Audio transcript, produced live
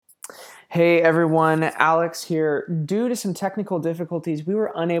Hey everyone, Alex here. Due to some technical difficulties, we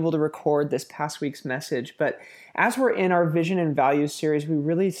were unable to record this past week's message, but as we're in our Vision and Values series, we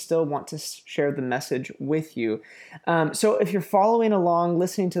really still want to share the message with you. So if you're following along,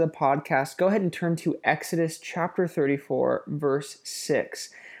 listening to the podcast, go ahead and turn to Exodus chapter 34, verse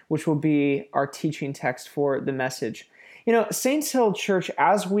 6, which will be our teaching text for the message. You know, Saints Hill Church,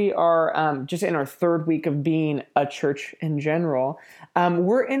 as we are just in our third week of being a church in general,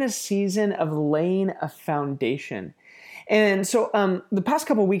 we're in a season of laying a foundation. And so the past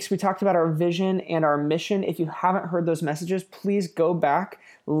couple of weeks, we talked about our vision and our mission. If you haven't heard those messages, please go back,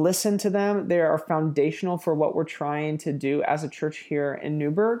 listen to them. They are foundational for what we're trying to do as a church here in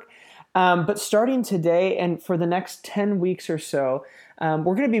Newburgh. But starting today and for the next 10 weeks or so,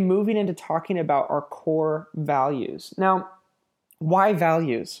 we're going to be moving into talking about our core values. Now, why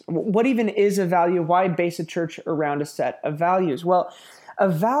values? What even is a value? Why base a church around a set of values? Well, a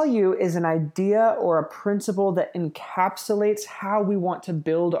value is an idea or a principle that encapsulates how we want to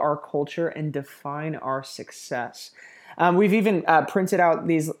build our culture and define our success. We've even printed out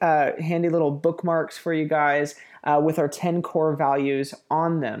these handy little bookmarks for you guys with our 10 core values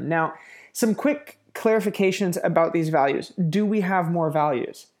on them. Now, some quick clarifications about these values. Do we have more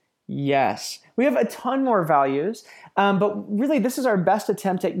values? Yes. We have a ton more values, but really this is our best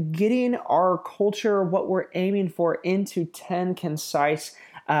attempt at getting our culture, what we're aiming for, into 10 concise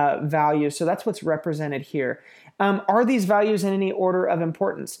values. So that's what's represented here. Are these values in any order of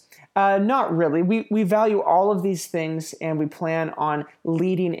importance? Not really. We value all of these things and we plan on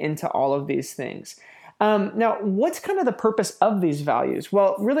leading into all of these things. Now, what's kind of the purpose of these values?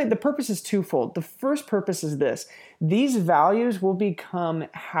 Well, really, the purpose is twofold. The first purpose is this. These values will become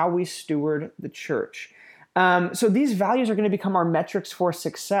how we steward the church. So these values are going to become our metrics for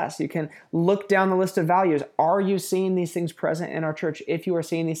success. You can look down the list of values. Are you seeing these things present in our church? If you are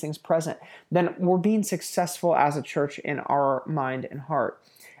seeing these things present, then we're being successful as a church in our mind and heart.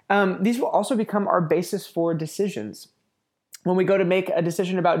 These will also become our basis for decisions. When we go to make a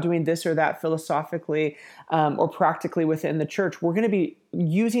decision about doing this or that philosophically or practically within the church, we're going to be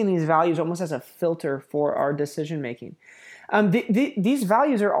using these values almost as a filter for our decision making. These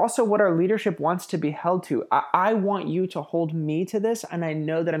values are also what our leadership wants to be held to. I want you to hold me to this, and I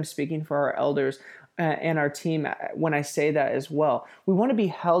know that I'm speaking for our elders and our team when I say that as well. We want to be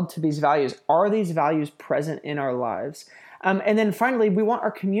held to these values. Are these values present in our lives? And then finally, we want our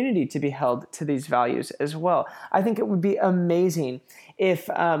community to be held to these values as well. I think it would be amazing if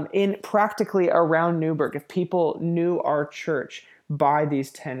in practically around Newburgh, if people knew our church by these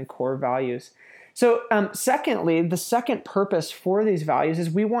 10 core values. So secondly, the second purpose for these values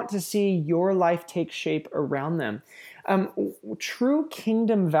is we want to see your life take shape around them. True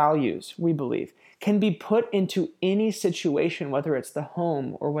kingdom values, we believe, can be put into any situation, whether it's the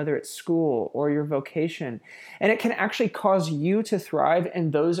home or whether it's school or your vocation. And it can actually cause you to thrive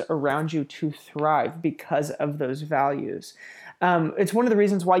and those around you to thrive because of those values. It's one of the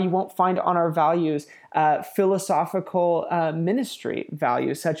reasons why you won't find on our values philosophical ministry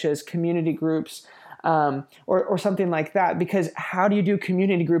values, such as community groups, or something like that, because how do you do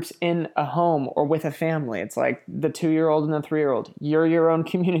community groups in a home or with a family? It's like the 2-year-old and the 3-year-old. You're your own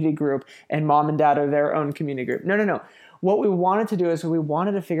community group and mom and dad are their own community group. No. What we wanted to do is we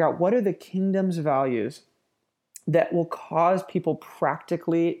wanted to figure out what are the kingdom's values that will cause people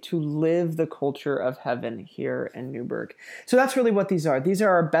practically to live the culture of heaven here in Newburgh. So that's really what these are. These are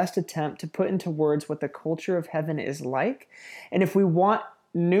our best attempt to put into words what the culture of heaven is like. And if we want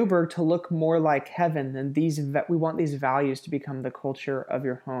Newburgh to look more like heaven, then we want these values to become the culture of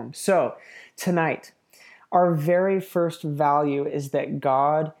your home. So tonight, our very first value is that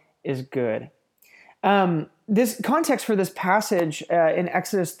God is good. This context for this passage in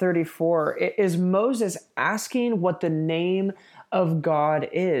Exodus 34 is Moses asking what the name of God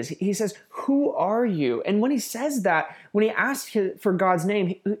is. He says, "Who are you?" And when he says that, when he asks for God's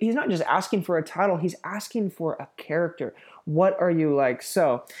name, he's not just asking for a title, he's asking for a character. What are you like?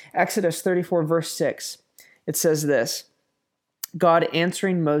 So, Exodus 34, verse 6, it says this, God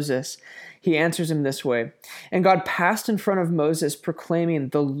answering Moses, he answers him this way. And God passed in front of Moses, proclaiming,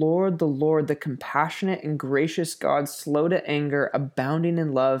 the Lord, the compassionate and gracious God, slow to anger, abounding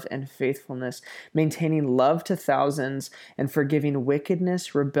in love and faithfulness, maintaining love to thousands, and forgiving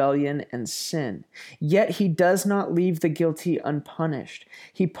wickedness, rebellion, and sin. Yet he does not leave the guilty unpunished.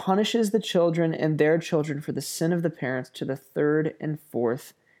 He punishes the children and their children for the sin of the parents to the third and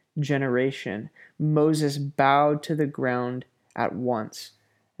fourth generation. Moses bowed to the ground at once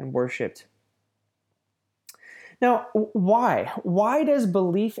and worshipped. Now, why? Why does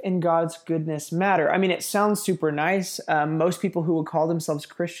belief in God's goodness matter? I mean, it sounds super nice. Most people who would call themselves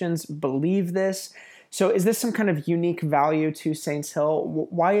Christians believe this. So is this some kind of unique value to Saints Hill?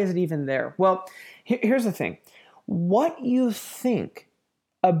 Why is it even there? Well, here's the thing. What you think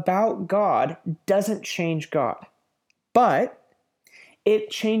about God doesn't change God, but it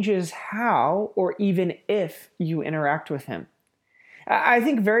changes how or even if you interact with him. I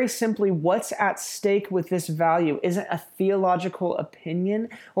think very simply what's at stake with this value isn't a theological opinion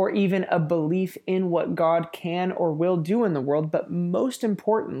or even a belief in what God can or will do in the world, but most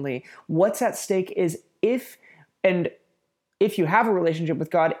importantly, what's at stake is if you have a relationship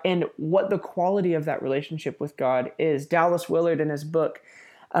with God and what the quality of that relationship with God is. Dallas Willard in his book,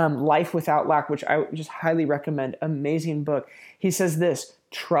 Life Without Lack, which I just highly recommend, amazing book, he says this: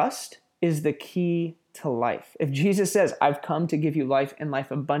 trust is the key to life. If Jesus says, I've come to give you life and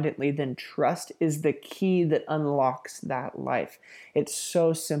life abundantly, then trust is the key that unlocks that life. It's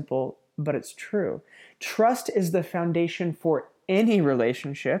so simple, but it's true. Trust is the foundation for any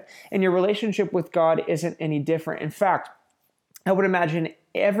relationship, and your relationship with God isn't any different. In fact, I would imagine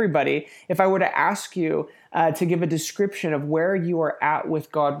everybody, if I were to ask you to give a description of where you are at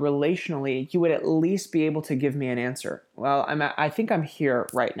with God relationally, you would at least be able to give me an answer. Well, I think I'm here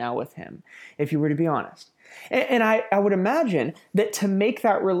right now with him, if you were to be honest. And I would imagine that to make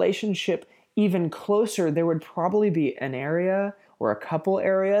that relationship even closer, there would probably be an area or a couple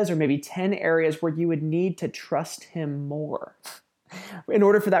areas or maybe 10 areas where you would need to trust him more in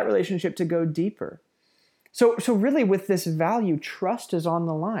order for that relationship to go deeper. So really with this value, trust is on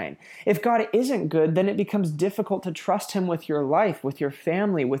the line. If God isn't good, then it becomes difficult to trust him with your life, with your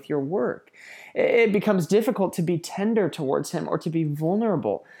family, with your work. It becomes difficult to be tender towards him or to be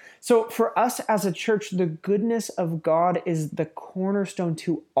vulnerable. So for us as a church, the goodness of God is the cornerstone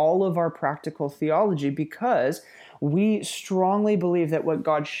to all of our practical theology because we strongly believe that what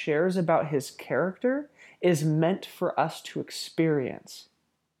God shares about his character is meant for us to experience.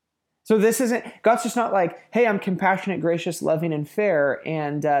 So this isn't, God's just not like, hey, I'm compassionate, gracious, loving, and fair.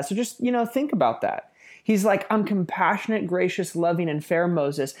 And so just, think about that. He's like, I'm compassionate, gracious, loving, and fair,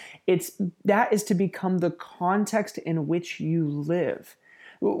 Moses. That is to become the context in which you live.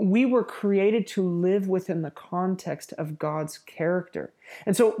 We were created to live within the context of God's character.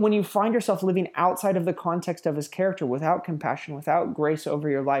 And so when you find yourself living outside of the context of his character, without compassion, without grace over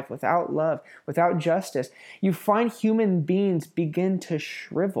your life, without love, without justice, you find human beings begin to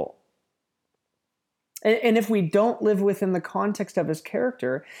shrivel. And if we don't live within the context of his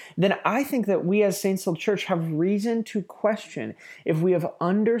character, then I think that we as Saints Hill Church have reason to question if we have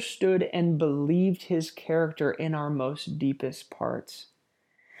understood and believed his character in our most deepest parts.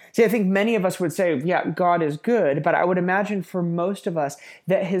 See, I think many of us would say, yeah, God is good, but I would imagine for most of us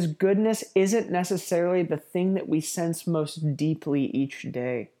that his goodness isn't necessarily the thing that we sense most deeply each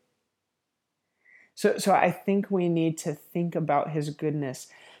day. So I think we need to think about his goodness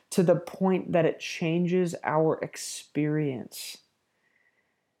to the point that it changes our experience.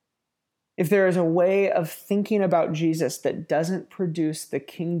 If there is a way of thinking about Jesus that doesn't produce the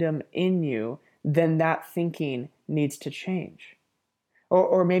kingdom in you, then that thinking needs to change.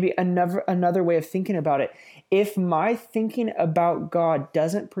 Or maybe another way of thinking about it. If my thinking about God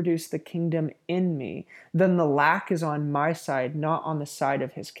doesn't produce the kingdom in me, then the lack is on my side, not on the side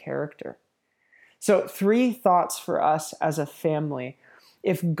of his character. So 3 thoughts for us as a family.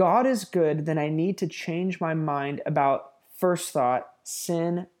 If God is good, then I need to change my mind about, first thought,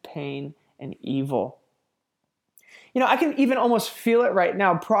 sin, pain, and evil. I can even almost feel it right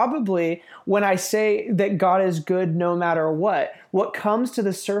now. Probably when I say that God is good no matter what comes to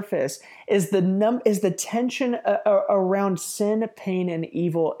the surface is the tension around sin, pain, and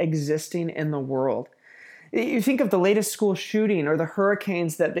evil existing in the world. You think of the latest school shooting or the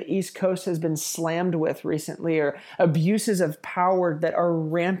hurricanes that the East Coast has been slammed with recently, or abuses of power that are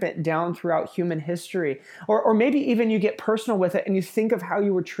rampant down throughout human history. Or maybe even you get personal with it and you think of how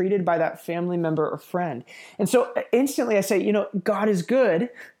you were treated by that family member or friend. And so instantly I say, God is good.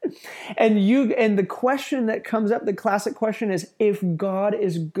 And the question that comes up, the classic question is, if God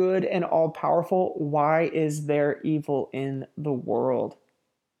is good and all powerful, why is there evil in the world?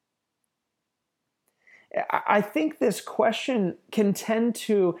 I think this question can tend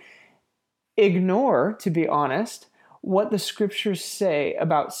to ignore, to be honest, what the scriptures say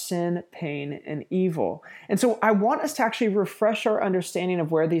about sin, pain, and evil. And so I want us to actually refresh our understanding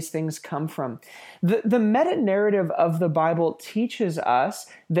of where these things come from. The meta-narrative of the Bible teaches us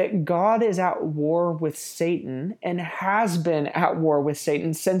that God is at war with Satan and has been at war with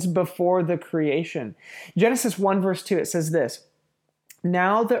Satan since before the creation. Genesis 1 verse 2, it says this: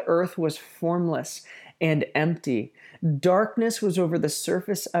 "Now the earth was formless and empty. Darkness was over the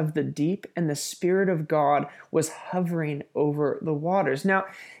surface of the deep, and the Spirit of God was hovering over the waters. Now,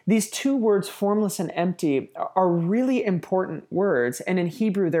 these two words, formless and empty, are really important words, and in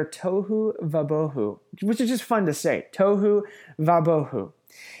Hebrew, they're tohu vabohu, which is just fun to say, tohu vabohu.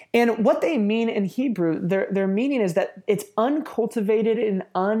 And what they mean in Hebrew, their meaning is that it's uncultivated and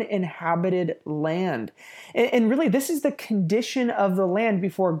uninhabited land. And really, this is the condition of the land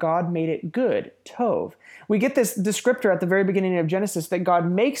before God made it good, tov. We get this descriptor at the very beginning of Genesis that God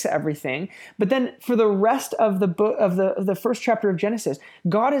makes everything, but then for the rest of the book of the first chapter of Genesis,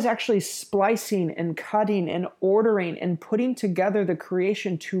 God is actually splicing and cutting and ordering and putting together the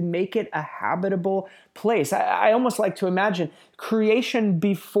creation to make it a habitable place. I almost like to imagine creation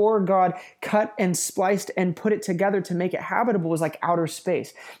before God cut and spliced and put it together to make it habitable was like outer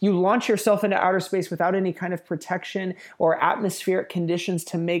space. You launch yourself into outer space without any kind of protection or atmospheric conditions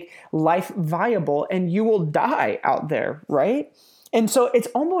to make life viable, and you will die out there, right? And so it's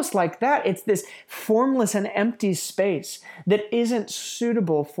almost like that. It's this formless and empty space that isn't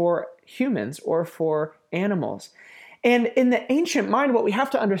suitable for humans or for animals. And in the ancient mind, what we have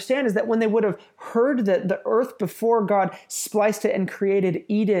to understand is that when they would have heard that the earth before God spliced it and created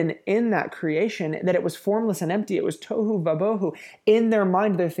Eden in that creation, that it was formless and empty, it was tohu vabohu, in their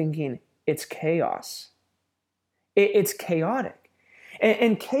mind they're thinking, it's chaos. It's chaotic.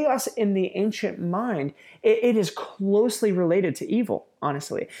 And chaos in the ancient mind, it is closely related to evil,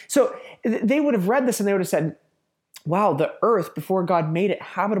 honestly. So they would have read this and they would have said, wow, the earth before God made it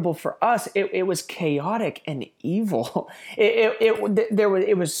habitable for us, it was chaotic and evil.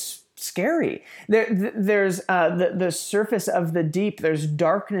 It was scary. There's the surface of the deep. There's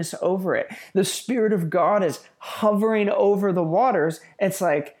darkness over it. The Spirit of God is hovering over the waters. It's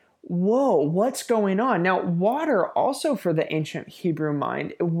like, whoa, what's going on? Now, water also for the ancient Hebrew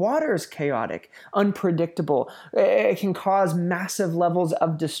mind, water is chaotic, unpredictable. It can cause massive levels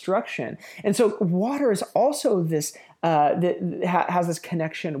of destruction. And so water is also this, has this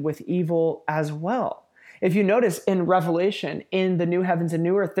connection with evil as well. If you notice in Revelation, in the new heavens and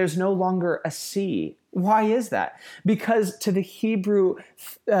new earth, there's no longer a sea. Why is that? Because to the Hebrew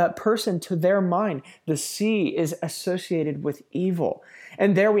person, to their mind, the sea is associated with evil.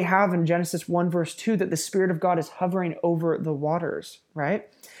 And there we have in Genesis 1 verse 2 that the Spirit of God is hovering over the waters, right?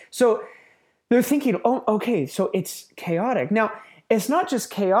 So they're thinking, oh, okay, so it's chaotic. Now, it's not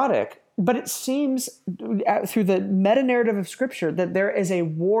just chaotic, but it seems through the meta-narrative of Scripture that there is a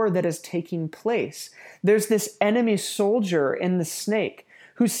war that is taking place. There's this enemy soldier in the snake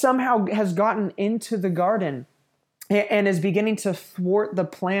who somehow has gotten into the garden and is beginning to thwart the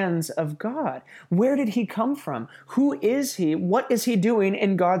plans of God. Where did he come from? Who is he? What is he doing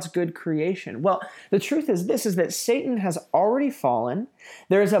in God's good creation? Well, the truth is this, is that Satan has already fallen.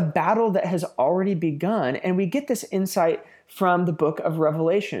 There is a battle that has already begun, and we get this insight from the book of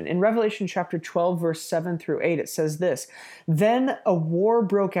Revelation. In Revelation chapter 12, verse 7 through 8, it says this, "Then a war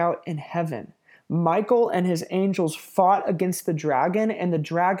broke out in heaven. Michael and his angels fought against the dragon, and the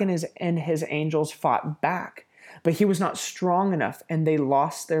dragon and his angels fought back. But he was not strong enough, and they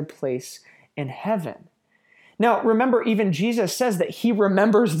lost their place in heaven." Now, remember, even Jesus says that he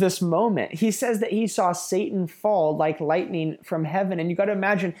remembers this moment. He says that he saw Satan fall like lightning from heaven. And you got to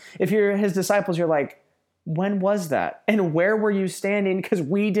imagine, if you're his disciples, you're like, when was that? And where were you standing? Because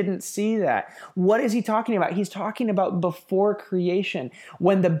we didn't see that. What is he talking about? He's talking about before creation,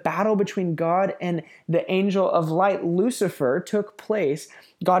 when the battle between God and the angel of light, Lucifer, took place.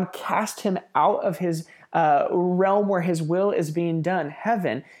 God cast him out of his realm where his will is being done,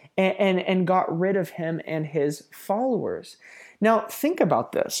 heaven, and got rid of him and his followers. Now, think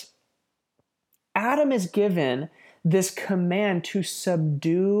about this. Adam is given this command to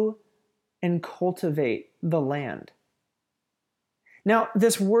subdue and cultivate the land. Now,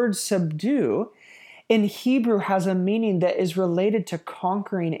 this word subdue in Hebrew has a meaning that is related to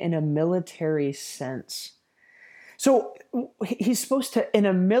conquering in a military sense. So he's supposed to, in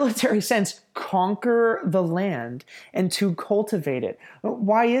a military sense, conquer the land and to cultivate it.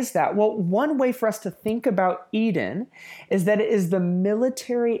 Why is that? Well, one way for us to think about Eden is that it is the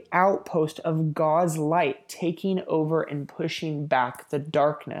military outpost of God's light taking over and pushing back the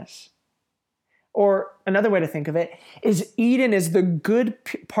darkness. Or another way to think of it is Eden is the good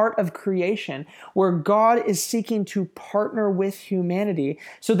part of creation where God is seeking to partner with humanity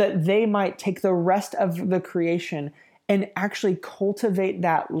so that they might take the rest of the creation and actually cultivate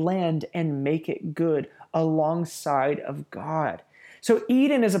that land and make it good alongside of God. So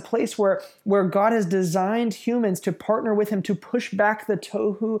Eden is a place where God has designed humans to partner with him to push back the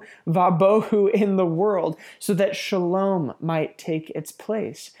tohu vabohu in the world so that shalom might take its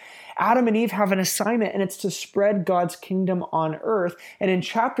place. Adam and Eve have an assignment, and it's to spread God's kingdom on earth. And in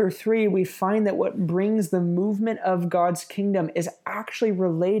chapter 3, we find that what brings the movement of God's kingdom is actually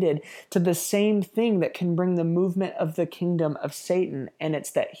related to the same thing that can bring the movement of the kingdom of Satan, and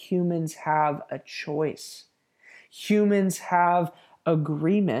it's that humans have a choice. Humans have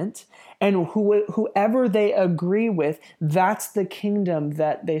agreement, and whoever they agree with, that's the kingdom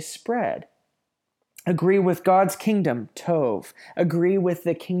that they spread. Agree with God's kingdom, Tov. Agree with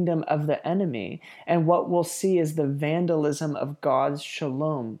the kingdom of the enemy. And what we'll see is the vandalism of God's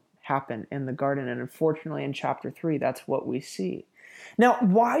shalom happen in the garden. And unfortunately, in chapter 3, that's what we see. Now,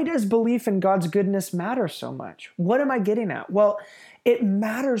 why does belief in God's goodness matter so much? What am I getting at? Well, it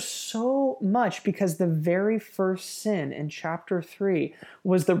matters so much because the very first sin in chapter 3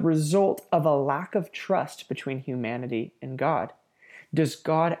 was the result of a lack of trust between humanity and God. Does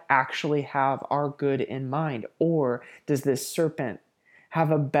God actually have our good in mind? Or does this serpent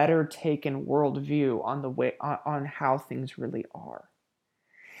have a better taken worldview on the way on how things really are?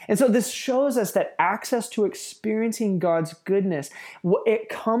 And so this shows us that access to experiencing God's goodness, it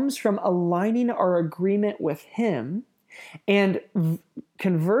comes from aligning our agreement with him, and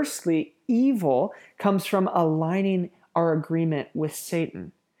conversely, evil comes from aligning our agreement with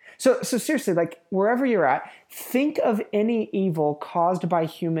Satan. So seriously, like wherever you're at, think of any evil caused by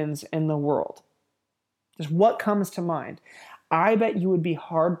humans in the world. Just what comes to mind? I bet you would be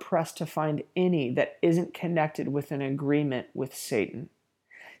hard-pressed to find any that isn't connected with an agreement with Satan.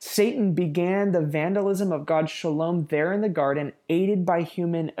 Satan began the vandalism of God's shalom there in the garden, aided by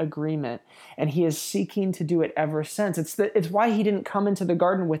human agreement, and he is seeking to do it ever since. It's why he didn't come into the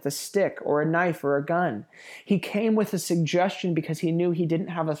garden with a stick or a knife or a gun. He came with a suggestion because he knew he didn't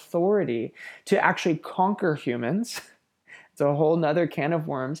have authority to actually conquer humans. It's a whole nother can of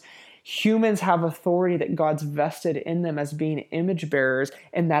worms. Humans have authority that God's vested in them as being image bearers,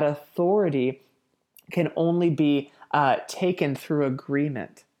 and that authority can only be taken through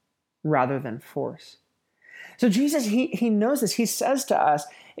agreement rather than force. So Jesus, he knows this. He says to us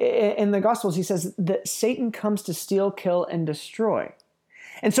in the Gospels, he says that Satan comes to steal, kill, and destroy.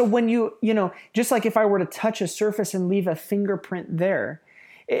 And so when you just like if I were to touch a surface and leave a fingerprint there,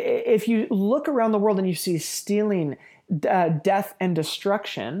 if you look around the world and you see stealing, death, and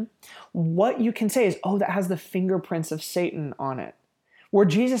destruction, what you can say is, oh, that has the fingerprints of Satan on it. Where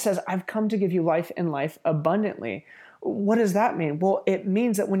Jesus says, I've come to give you life and life abundantly. What does that mean? Well, it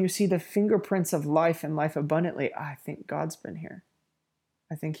means that when you see the fingerprints of life and life abundantly, I think God's been here.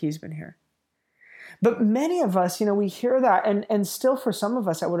 I think he's been here. But many of us, we hear that, and still for some of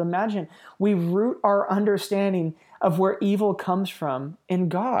us, I would imagine, we root our understanding of where evil comes from in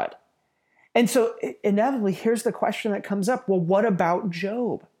God. And so inevitably, here's the question that comes up. Well, what about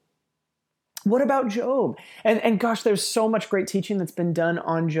Job? What about Job? And gosh, there's so much great teaching that's been done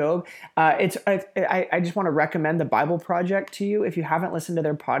on Job. I just want to recommend the Bible Project to you. If you haven't listened to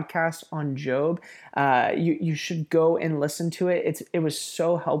their podcast on Job, you should go and listen to it. It was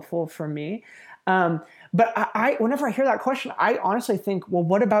so helpful for me. But I whenever I hear that question, I honestly think, well,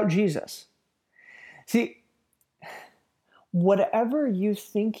 what about Jesus? See, whatever you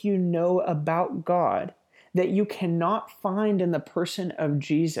think you know about God that you cannot find in the person of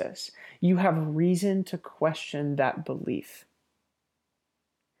Jesus, you have reason to question that belief.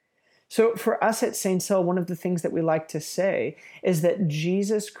 So for us at Saints Hill, one of the things that we like to say is that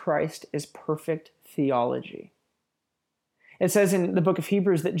Jesus Christ is perfect theology. It says in the book of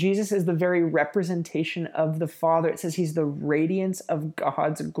Hebrews that Jesus is the very representation of the Father. It says he's the radiance of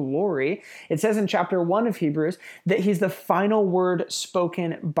God's glory. It says in chapter 1 of Hebrews that he's the final word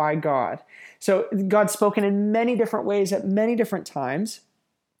spoken by God. So God's spoken in many different ways at many different times,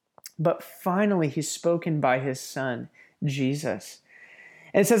 but finally he's spoken by his Son, Jesus.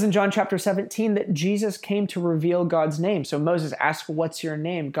 And it says in John chapter 17 that Jesus came to reveal God's name. So Moses asked, what's your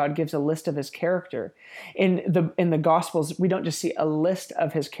name? God gives a list of his character. In the Gospels, we don't just see a list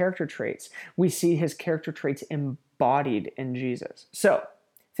of his character traits. We see his character traits embodied in Jesus. So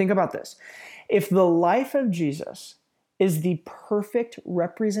think about this. If the life of Jesus is the perfect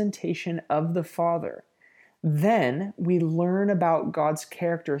representation of the Father, then we learn about God's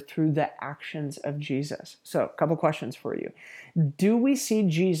character through the actions of Jesus. So, a couple questions for you. Do we see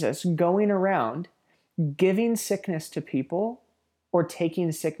Jesus going around giving sickness to people or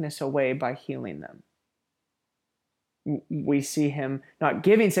taking sickness away by healing them? We see him not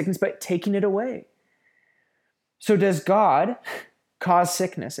giving sickness, but taking it away. So does God cause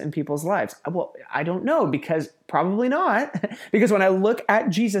sickness in people's lives? Well, I don't know, because probably not. Because when I look at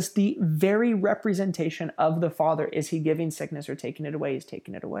Jesus, the very representation of the Father, is he giving sickness or taking it away? He's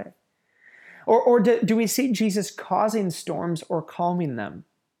taking it away. Or do we see Jesus causing storms or calming them?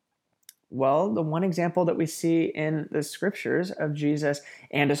 Well, the one example that we see in the scriptures of Jesus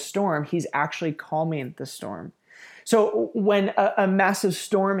and a storm, he's actually calming the storm. So when a massive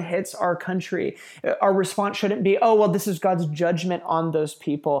storm hits our country, our response shouldn't be, oh, well, this is God's judgment on those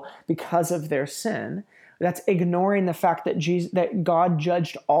people because of their sin. That's ignoring the fact that that God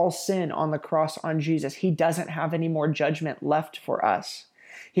judged all sin on the cross on Jesus. He doesn't have any more judgment left for us.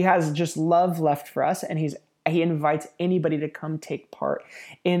 He has just love left for us, and he invites anybody to come take part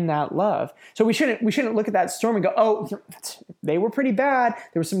in that love. So we shouldn't look at that storm and go, oh, they were pretty bad.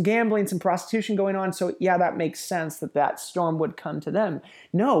 There was some gambling, some prostitution going on. So yeah, that makes sense that storm would come to them.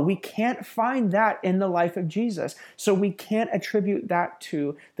 No, we can't find that in the life of Jesus. So we can't attribute that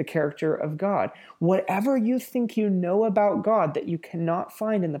to the character of God. Whatever you think you know about God that you cannot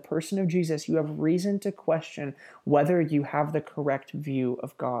find in the person of Jesus, you have reason to question whether you have the correct view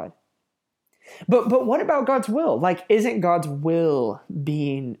of God. But what about God's will? Like, isn't God's will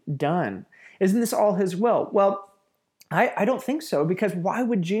being done? Isn't this all his will? Well, I don't think so, because why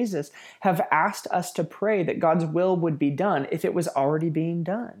would Jesus have asked us to pray that God's will would be done if it was already being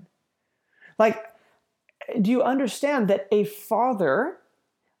done? Like, do you understand that a father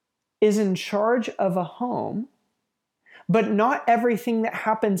is in charge of a home, but not everything that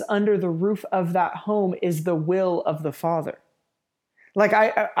happens under the roof of that home is the will of the father? Like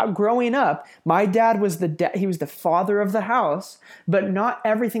I growing up, my dad was he was the father of the house, but not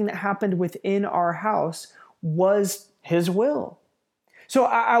everything that happened within our house was his will. So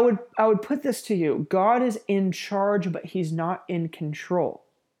I would put this to you: God is in charge, but he's not in control.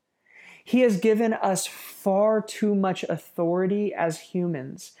 He has given us far too much authority as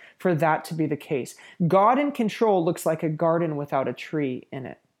humans for that to be the case. God in control looks like a garden without a tree in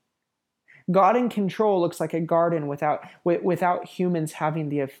it. God in control looks like a garden without humans having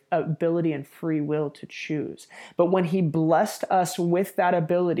the ability and free will to choose. But when he blessed us with that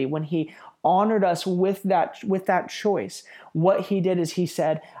ability, when he honored us with that choice, what he did is he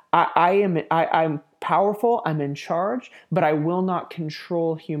said, I'm powerful, I'm in charge, but I will not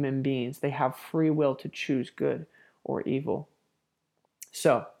control human beings. They have free will to choose good or evil.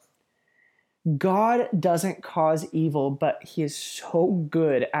 So, God doesn't cause evil, but he is so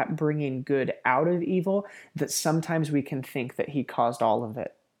good at bringing good out of evil that sometimes we can think that he caused all of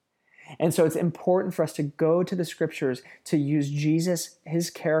it. And so it's important for us to go to the scriptures to use Jesus, his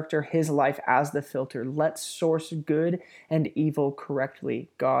character, his life as the filter. Let's source good and evil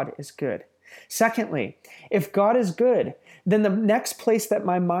correctly. God is good. Secondly, if God is good, then the next place that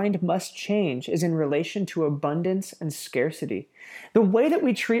my mind must change is in relation to abundance and scarcity. The way that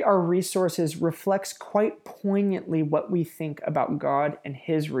we treat our resources reflects quite poignantly what we think about God and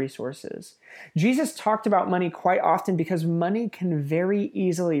his resources. Jesus talked about money quite often because money can very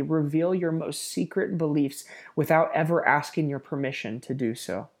easily reveal your most secret beliefs without ever asking your permission to do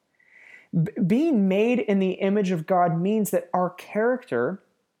so. Being made in the image of God means that our character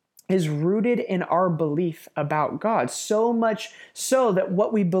is rooted in our belief about God, so much so that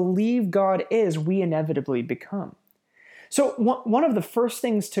what we believe God is, we inevitably become. So one of the first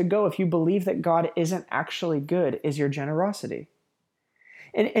things to go if you believe that God isn't actually good is your generosity.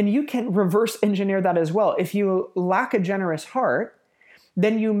 And you can reverse engineer that as well. If you lack a generous heart,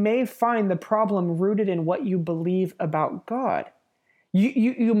 then you may find the problem rooted in what you believe about God.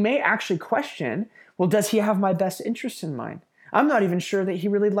 You may actually question, well, does he have my best interests in mind? I'm not even sure that he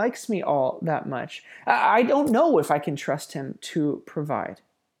really likes me all that much. I don't know if I can trust him to provide.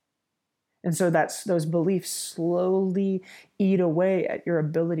 And so those beliefs slowly eat away at your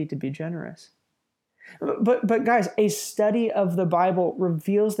ability to be generous. But guys, a study of the Bible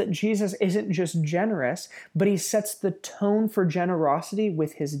reveals that Jesus isn't just generous, but he sets the tone for generosity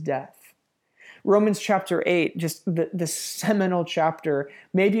with his death. Romans chapter 8, just the seminal chapter,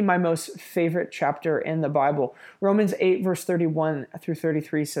 maybe my most favorite chapter in the Bible. Romans 8, verse 31 through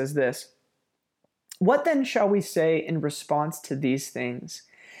 33 says this: "What then shall we say in response to these things?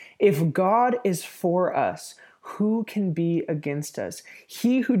 If God is for us, who can be against us?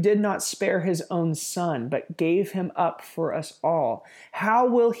 He who did not spare his own son, but gave him up for us all, how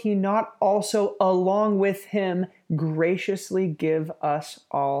will he not also, along with him, graciously give us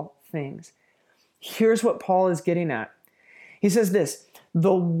all things?" Here's what Paul is getting at. He says this: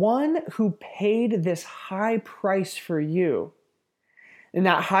 the one who paid this high price for you, and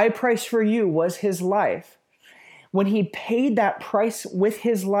that high price for you was his life, when he paid that price with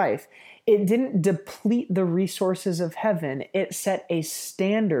his life, it didn't deplete the resources of heaven. It set a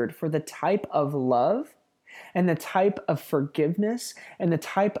standard for the type of love and the type of forgiveness and the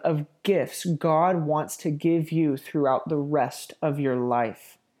type of gifts God wants to give you throughout the rest of your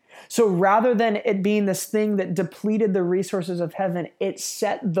life. So rather than it being this thing that depleted the resources of heaven, it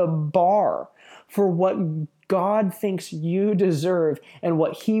set the bar for what God thinks you deserve and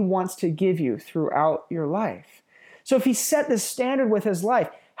what he wants to give you throughout your life. So if he set the standard with his life,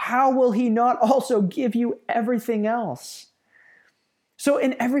 how will he not also give you everything else? So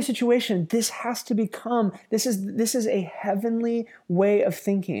in every situation, this has to become, this is a heavenly way of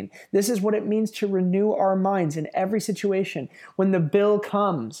thinking. This is what it means to renew our minds in every situation. When the bill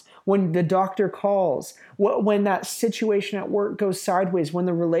comes, when the doctor calls, when that situation at work goes sideways, when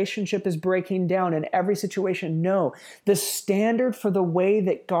the relationship is breaking down, in every situation, no. The standard for the way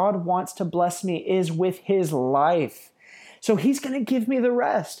that God wants to bless me is with his life. So he's going to give me the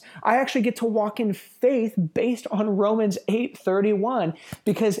rest. I actually get to walk in faith based on Romans 8:31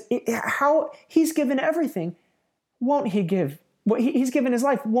 because how he's given everything, won't he give? What he's given his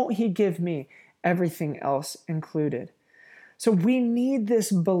life, won't he give me everything else included? So we need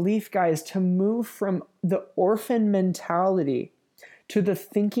this belief, guys, to move from the orphan mentality to the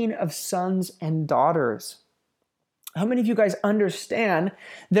thinking of sons and daughters. How many of you guys understand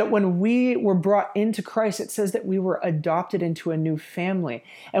that when we were brought into Christ, it says that we were adopted into a new family?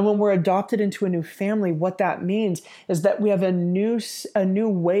 And when we're adopted into a new family, what that means is that we have a new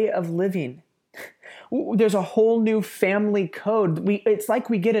way of living. There's a whole new family code. It's like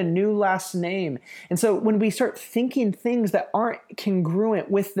we get a new last name. And so when we start thinking things that aren't congruent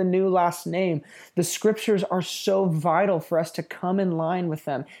with the new last name, the scriptures are so vital for us to come in line with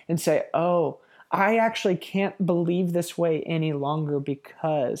them and say, oh, I actually can't believe this way any longer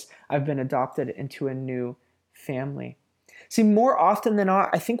because I've been adopted into a new family. See, more often than not,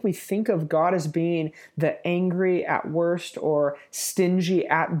 I think we think of God as being the angry at worst or stingy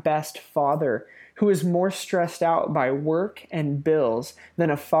at best father who is more stressed out by work and bills than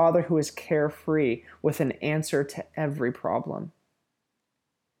a father who is carefree with an answer to every problem.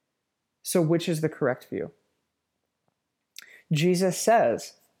 So which is the correct view? Jesus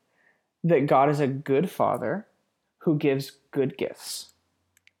says that God is a good father who gives good gifts.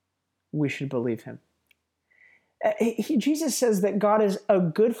 We should believe him. Jesus says that God is a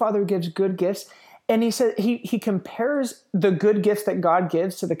good father who gives good gifts, and he said he compares the good gifts that God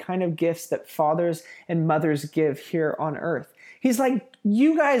gives to the kind of gifts that fathers and mothers give here on earth. He's like,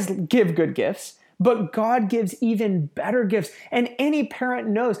 you guys give good gifts, but God gives even better gifts. And any parent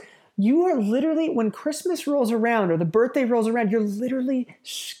knows you are literally, when Christmas rolls around or the birthday rolls around, you're literally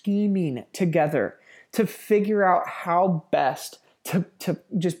scheming together to figure out how best to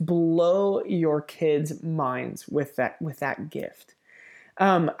just blow your kids' minds with that gift.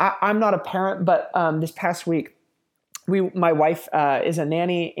 I'm not a parent, but this past week, my wife is a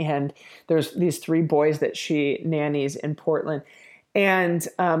nanny, and there's these 3 boys that she nannies in Portland, and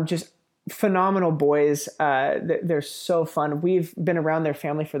just phenomenal boys. They're so fun. We've been around their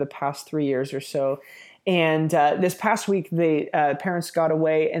family for the past 3 years or so. And this past week, the parents got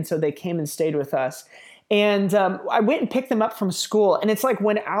away, and so they came and stayed with us. And I went and picked them up from school. And it's like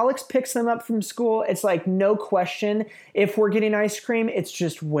when Alex picks them up from school, it's like no question. If we're getting ice cream, it's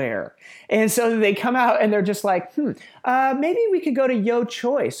just where. And so they come out and they're just like, maybe we could go to Yo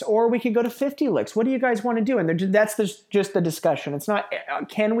Choice or we could go to 50 Licks. What do you guys want to do? And that's just the discussion. It's not,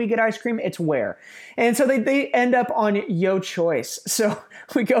 can we get ice cream? It's where. And so they end up on Yo Choice. So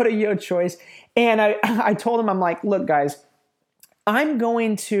we go to Yo Choice. And I told them, I'm like, look, guys, I'm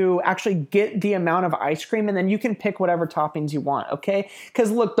going to actually get the amount of ice cream, and then you can pick whatever toppings you want, okay? Because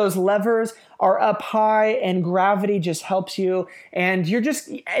look, those levers are up high and gravity just helps you, and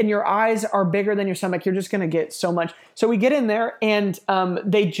your eyes are bigger than your stomach. You're just going to get so much. So we get in there, and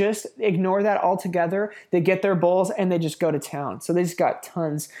they just ignore that altogether. They get their bowls and they just go to town. So they just got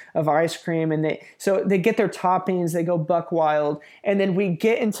tons of ice cream, and they get their toppings. They go buck wild, and then we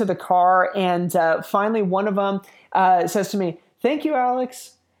get into the car, and finally one of them says to me, "Thank you,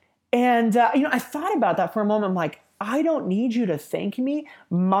 Alex." And, I thought about that for a moment. I'm like, I don't need you to thank me.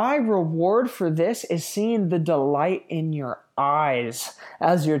 My reward for this is seeing the delight in your eyes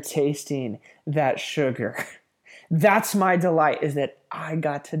as you're tasting that sugar. That's my delight, is that I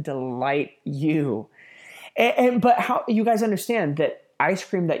got to delight you. But how you guys understand that ice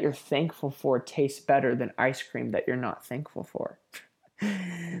cream that you're thankful for tastes better than ice cream that you're not thankful for.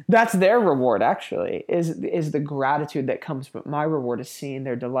 That's their reward, actually, is the gratitude that comes, but my reward is seeing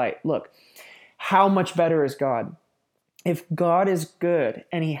their delight. Look, how much better is God? If God is good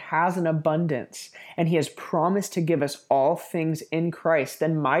and he has an abundance and he has promised to give us all things in Christ,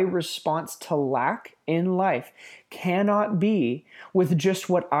 then my response to lack in life cannot be with just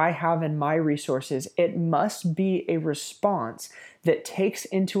what I have in my resources. It must be a response that takes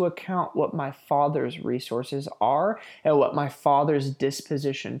into account what my Father's resources are and what my Father's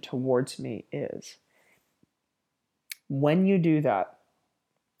disposition towards me is. When you do that,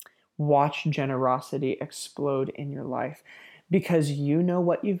 watch generosity explode in your life because you know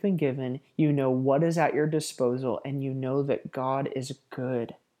what you've been given, you know what is at your disposal, and you know that God is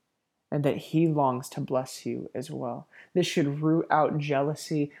good and that he longs to bless you as well. This should root out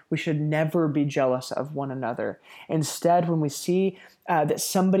jealousy. We should never be jealous of one another. Instead, when we see that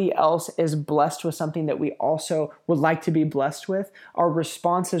somebody else is blessed with something that we also would like to be blessed with, our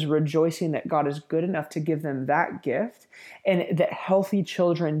response is rejoicing that God is good enough to give them that gift, and that healthy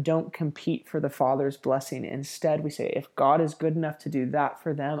children don't compete for the Father's blessing. Instead, we say, if God is good enough to do that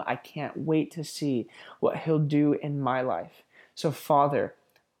for them, I can't wait to see what he'll do in my life. So, Father,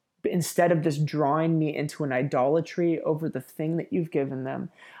 instead of this drawing me into an idolatry over the thing that you've given them,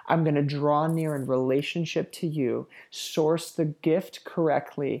 I'm going to draw near in relationship to you, source the gift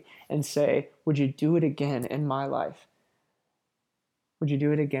correctly, and say, would you do it again in my life? Would you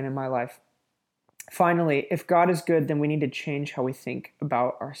do it again in my life? Finally, if God is good, then we need to change how we think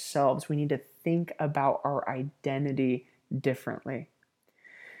about ourselves. We need to think about our identity differently.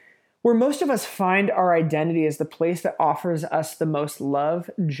 Where most of us find our identity is the place that offers us the most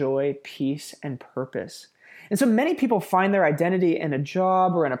love, joy, peace, and purpose. And so many people find their identity in a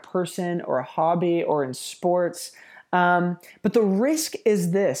job or in a person or a hobby or in sports. But the risk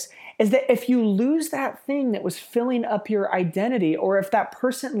is this, is that if you lose that thing that was filling up your identity, or if that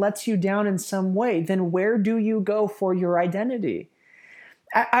person lets you down in some way, then where do you go for your identity?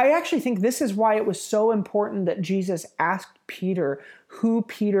 I actually think this is why it was so important that Jesus asked Peter who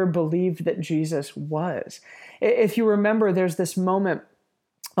Peter believed that Jesus was. If you remember, there's this moment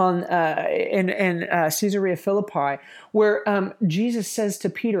in Caesarea Philippi where Jesus says to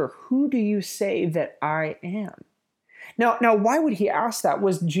Peter, "Who do you say that I am?" Now, why would he ask that?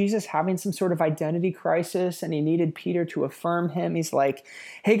 Was Jesus having some sort of identity crisis and he needed Peter to affirm him? He's like,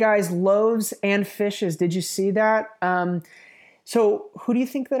 "Hey guys, loaves and fishes, did you see that? So who do you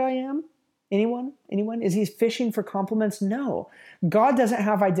think that I am? Anyone? Anyone? Is he fishing for compliments? No. God doesn't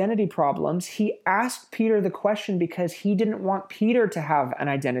have identity problems. He asked Peter the question because he didn't want Peter to have an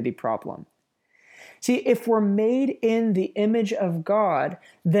identity problem. See, if we're made in the image of God,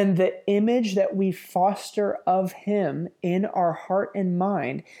 then the image that we foster of him in our heart and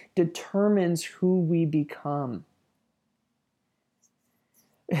mind determines who we become.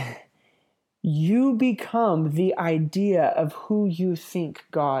 You become the idea of who you think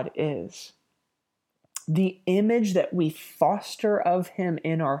God is. The image that we foster of him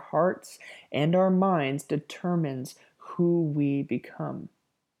in our hearts and our minds determines who we become.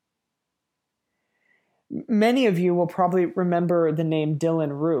 Many of you will probably remember the name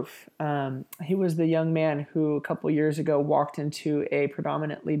Dylan Roof. He was the young man who a couple years ago walked into a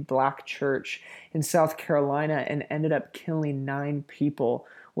predominantly black church in South Carolina and ended up killing 9 people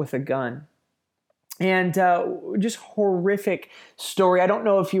with a gun. And just horrific story. I don't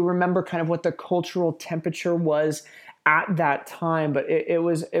know if you remember kind of what the cultural temperature was at that time, but it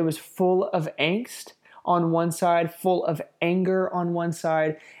was full of angst on one side, full of anger on one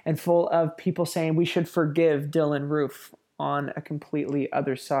side, and full of people saying we should forgive Dylan Roof on a completely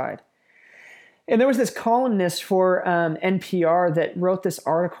other side. And there was this columnist for NPR that wrote this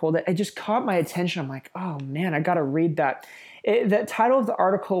article that it just caught my attention. I'm like, oh man, I got to read that. The title of the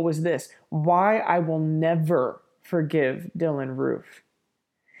article was this: Why I Will Never Forgive Dylan Roof.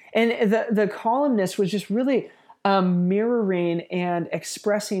 And the columnist was just really mirroring and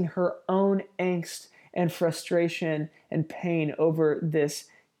expressing her own angst and frustration and pain over this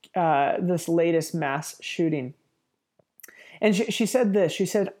latest mass shooting. And she said this, she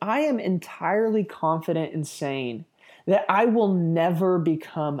said, "I am entirely confident in saying that I will never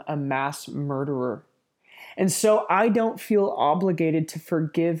become a mass murderer. And so I don't feel obligated to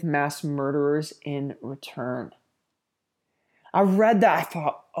forgive mass murderers in return." I read that, I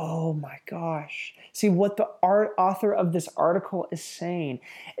thought, oh my gosh. See, what the author of this article is saying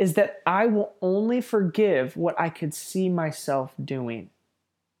is that I will only forgive what I could see myself doing.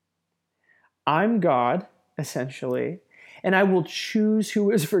 I'm God, essentially, and I will choose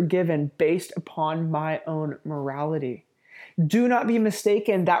who is forgiven based upon my own morality. Do not be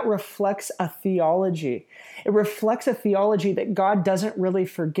mistaken. That reflects a theology. It reflects a theology that God doesn't really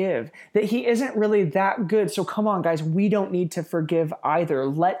forgive, that he isn't really that good. So come on, guys, we don't need to forgive either.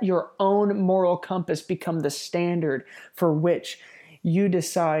 Let your own moral compass become the standard for which you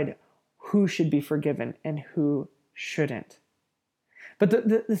decide who should be forgiven and who shouldn't. But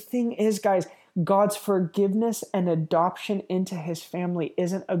the thing is, guys, God's forgiveness and adoption into his family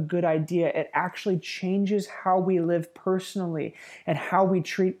isn't a good idea. It actually changes how we live personally and how we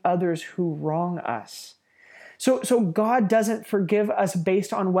treat others who wrong us. So God doesn't forgive us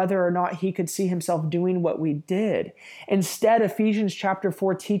based on whether or not he could see himself doing what we did. Instead, Ephesians chapter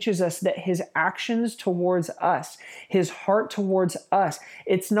 4 teaches us that his actions towards us, his heart towards us,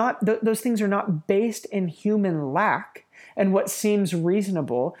 it's not, those things are not based in human lack and what seems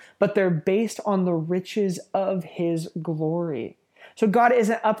reasonable, but they're based on the riches of his glory. So God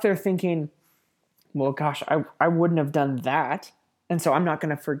isn't up there thinking, well, gosh, I wouldn't have done that, and so I'm not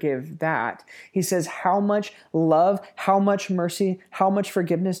going to forgive that. He says, how much love, how much mercy, how much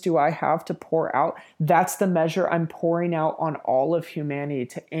forgiveness do I have to pour out? That's the measure I'm pouring out on all of humanity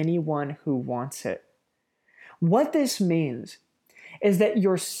to anyone who wants it. What this means is that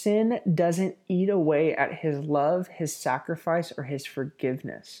your sin doesn't eat away at his love, his sacrifice, or his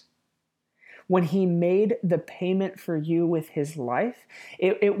forgiveness. When he made the payment for you with his life,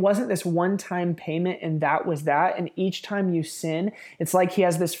 it wasn't this one-time payment and that was that. And each time you sin, it's like he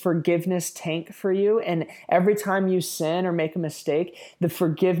has this forgiveness tank for you. And every time you sin or make a mistake, the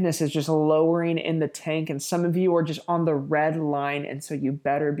forgiveness is just lowering in the tank. And some of you are just on the red line. And so you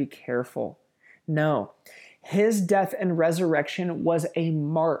better be careful. No, his death and resurrection was a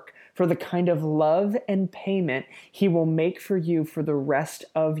mark for the kind of love and payment he will make for you for the rest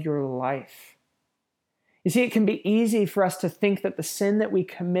of your life. You see, it can be easy for us to think that the sin that we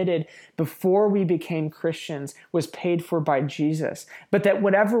committed before we became Christians was paid for by Jesus, but that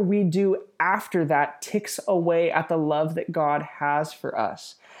whatever we do after that ticks away at the love that God has for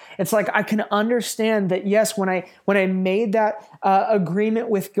us. It's like I can understand that, yes, when I made that agreement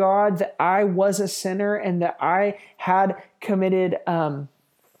with God that I was a sinner and that I had committed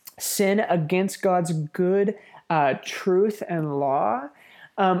sin against God's good truth and law,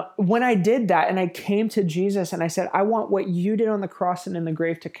 when I did that and I came to Jesus and I said, I want what you did on the cross and in the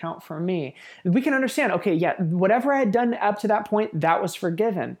grave to count for me, we can understand, okay, yeah, whatever I had done up to that point, that was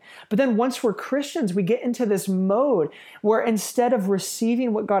forgiven. But then once we're Christians, we get into this mode where instead of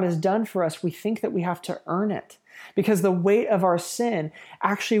receiving what God has done for us, we think that we have to earn it, because the weight of our sin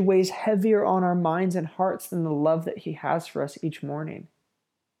actually weighs heavier on our minds and hearts than the love that he has for us each morning.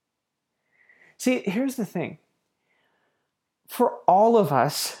 See, here's the thing. For all of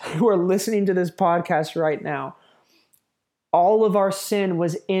us who are listening to this podcast right now, all of our sin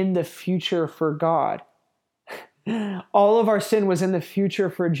was in the future for God. All of our sin was in the future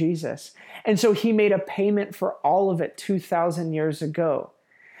for Jesus. And so he made a payment for all of it 2,000 years ago.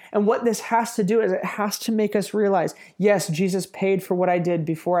 And what this has to do is it has to make us realize, yes, Jesus paid for what I did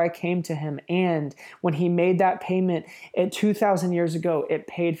before I came to him. And when he made that payment 2,000 years ago, it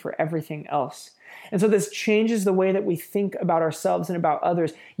paid for everything else. And so this changes the way that we think about ourselves and about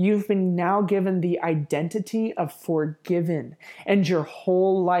others. You've been now given the identity of forgiven, and your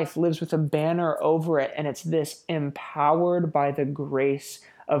whole life lives with a banner over it, and it's this: empowered by the grace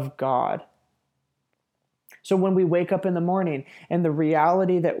of God. So when we wake up in the morning and the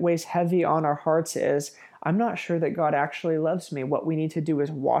reality that weighs heavy on our hearts is, I'm not sure that God actually loves me, what we need to do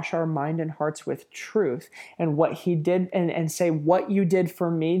is wash our mind and hearts with truth and what he did, and say, what you did for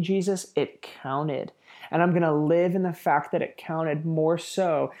me, Jesus, it counted. And I'm going to live in the fact that it counted more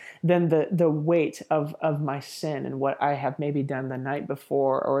so than the weight of my sin and what I have maybe done the night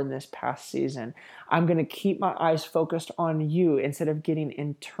before or in this past season. I'm going to keep my eyes focused on you instead of getting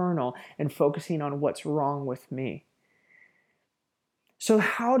internal and focusing on what's wrong with me. So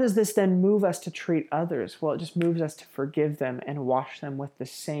how does this then move us to treat others? Well, it just moves us to forgive them and wash them with the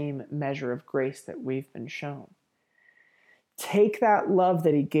same measure of grace that we've been shown. Take that love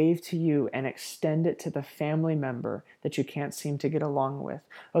that he gave to you and extend it to the family member that you can't seem to get along with,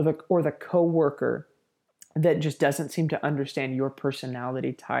 or the coworker that just doesn't seem to understand your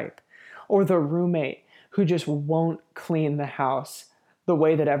personality type, or the roommate who just won't clean the house the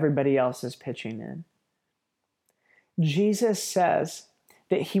way that everybody else is pitching in. Jesus says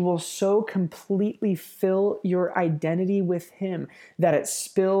that he will so completely fill your identity with him that it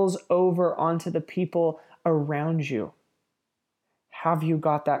spills over onto the people around you. Have you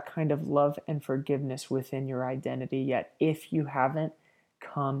got that kind of love and forgiveness within your identity yet? If you haven't,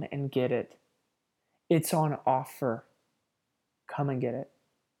 come and get it. It's on offer. Come and get it.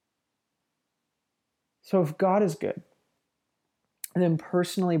 So if God is good, And then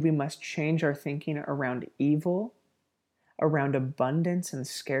personally, we must change our thinking around evil, around abundance and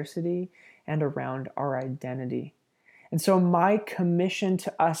scarcity, and around our identity. And so, my commission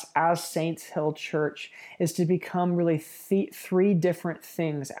to us as Saints Hill Church is to become really three different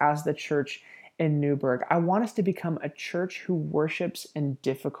things as the church in Newburgh. I want us to become a church who worships in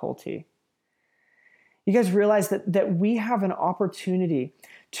difficulty. You guys realize that we have an opportunity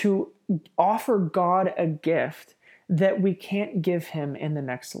to offer God a gift that we can't give him in the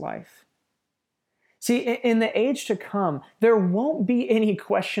next life. See, in the age to come, there won't be any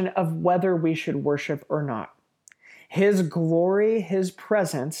question of whether we should worship or not. His glory, his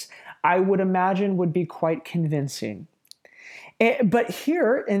presence, I would imagine would be quite convincing. But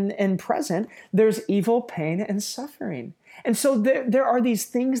here in present, there's evil, pain, and suffering. And so there are these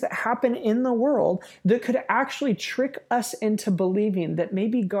things that happen in the world that could actually trick us into believing that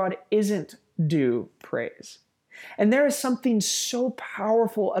maybe God isn't due praise. And there is something so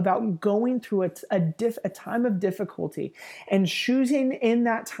powerful about going through a time of difficulty and choosing in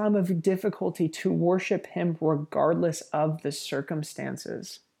that time of difficulty to worship him regardless of the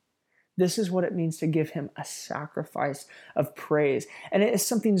circumstances. This is what it means to give him a sacrifice of praise. And it is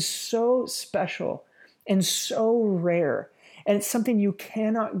something so special and so rare. And it's something you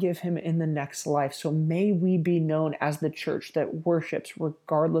cannot give him in the next life. So may we be known as the church that worships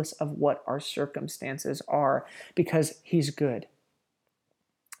regardless of what our circumstances are, because he's good.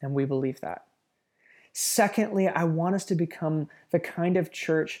 And we believe that. Secondly, I want us to become the kind of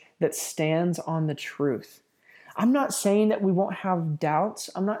church that stands on the truth. I'm not saying that we won't have doubts.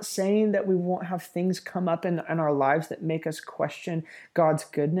 I'm not saying that we won't have things come up in our lives that make us question God's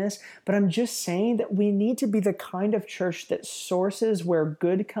goodness, but I'm just saying that we need to be the kind of church that sources where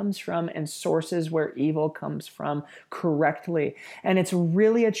good comes from and sources where evil comes from correctly. And it's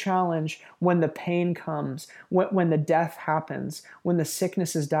really a challenge when the pain comes, when the death happens, when the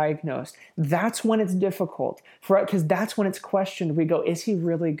sickness is diagnosed. That's when it's difficult, because that's when it's questioned. We go, is he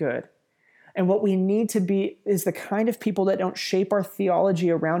really good? And what we need to be is the kind of people that don't shape our theology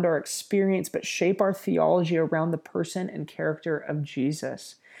around our experience, but shape our theology around the person and character of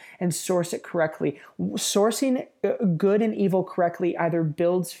Jesus and source it correctly. Sourcing good and evil correctly either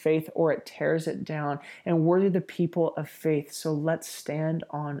builds faith or it tears it down. And we're the people of faith, so let's stand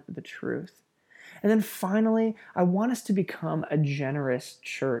on the truth. And then finally, I want us to become a generous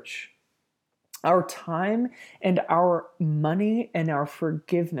church. Our time and our money and our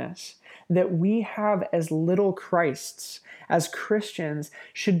forgiveness that we have as little Christs, as Christians,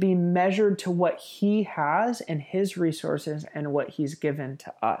 should be measured to what he has and his resources and what he's given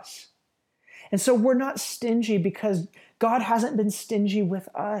to us. And so we're not stingy because God hasn't been stingy with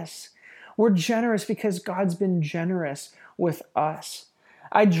us. We're generous because God's been generous with us.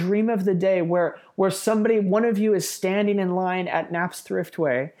 I dream of the day where one of you is standing in line at Knapp's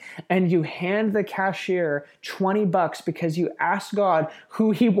Thriftway and you hand the cashier $20 because you asked God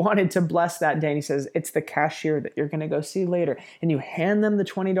who he wanted to bless that day. And he says, it's the cashier that you're going to go see later. And you hand them the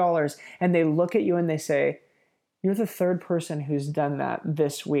 $20 and they look at you and they say, you're the third person who's done that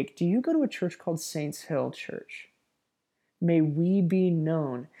this week. Do you go to a church called Saints Hill Church? May we be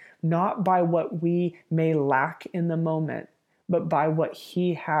known not by what we may lack in the moment, but by what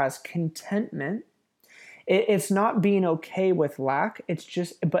he has. Contentment. It's not being okay with lack.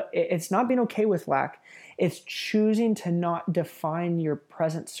 It's not being okay with lack. It's choosing to not define your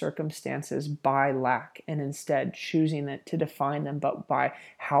present circumstances by lack and instead choosing to define them but by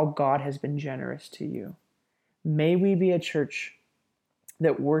how God has been generous to you. May we be a church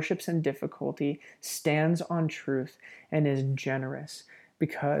that worships in difficulty, stands on truth, and is generous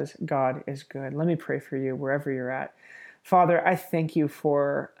because God is good. Let me pray for you wherever you're at. Father, I thank you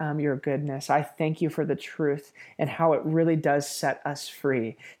for your goodness. I thank you for the truth and how it really does set us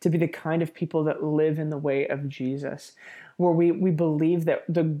free to be the kind of people that live in the way of Jesus, where we believe that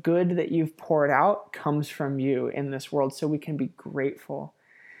the good that you've poured out comes from you in this world, so we can be grateful.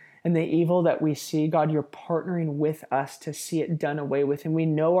 And the evil that we see, God, you're partnering with us to see it done away with. And we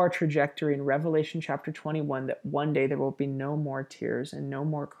know our trajectory in Revelation chapter 21, that one day there will be no more tears and no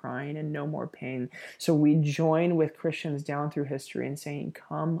more crying and no more pain. So we join with Christians down through history in saying,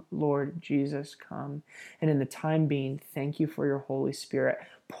 come, Lord Jesus, come. And in the time being, thank you for your Holy Spirit.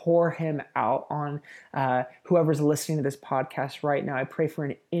 Pour him out on whoever's listening to this podcast right now. I pray for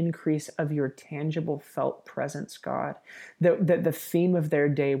an increase of your tangible, felt presence, God, that the theme of their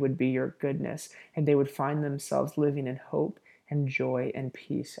day would be your goodness, and they would find themselves living in hope and joy and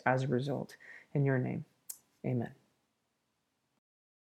peace as a result. In your name, amen.